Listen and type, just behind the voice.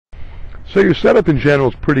So your setup in general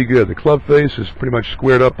is pretty good. The club face is pretty much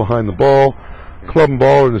squared up behind the ball. Club and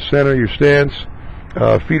ball are in the center of your stance.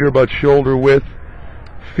 Feet are about shoulder width.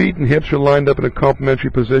 Feet and hips are lined up in a complementary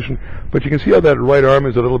position. But you can see how that right arm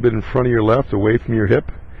is a little bit in front of your left, away from your hip.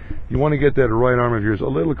 You want to get that right arm of yours a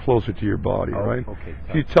little closer to your body, right? Okay.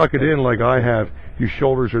 If you tuck it in like I have, your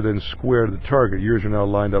shoulders are then square to the target. Yours are now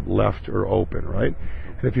lined up left or open, right?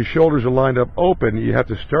 And if your shoulders are lined up open, you have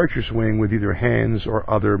to start your swing with either hands or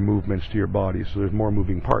other movements to your body. So there's more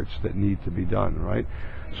moving parts that need to be done, right?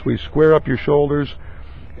 So we square up your shoulders,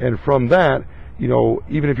 and from that, you know,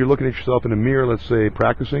 even if you're looking at yourself in a mirror, let's say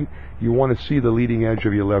practicing, you want to see the leading edge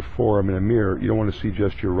of your left forearm in a mirror. You don't want to see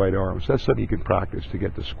just your right arm. So that's something you can practice to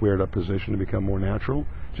get the squared up position to become more natural.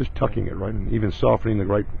 Just tucking it, right? And even softening the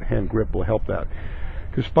right hand grip will help that.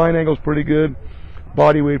 Because spine angle is pretty good.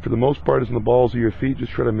 Body weight for the most part is in the balls of your feet.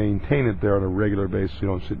 Just try to maintain it there on a regular basis so you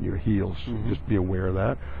don't sit in your heels. Just be aware of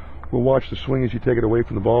that. We'll watch the swing as you take it away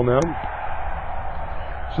from the ball now.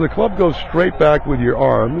 So the club goes straight back with your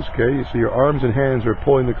arms, okay? So your arms and hands are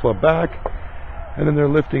pulling the club back, and then they're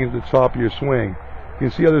lifting at the top of your swing. You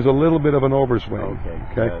can see how there's a little bit of an overswing,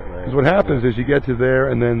 okay? Because what happens is you get to there,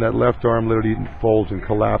 and then that left arm literally folds and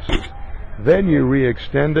collapses. Then you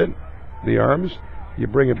re-extend it, the arms, you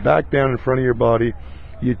bring it back down in front of your body.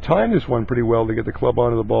 You time this one pretty well to get the club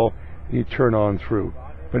onto the ball, and you turn on through.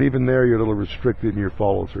 But even there, you're a little restricted in your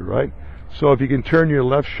follow-through, right? So if you can turn your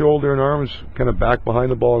left shoulder and arms kind of back behind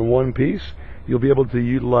the ball in one piece, you'll be able to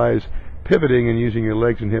utilize pivoting and using your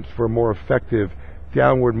legs and hips for a more effective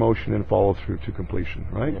downward motion and follow through to completion,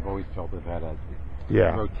 right? I've always felt I've had a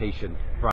Yeah. rotation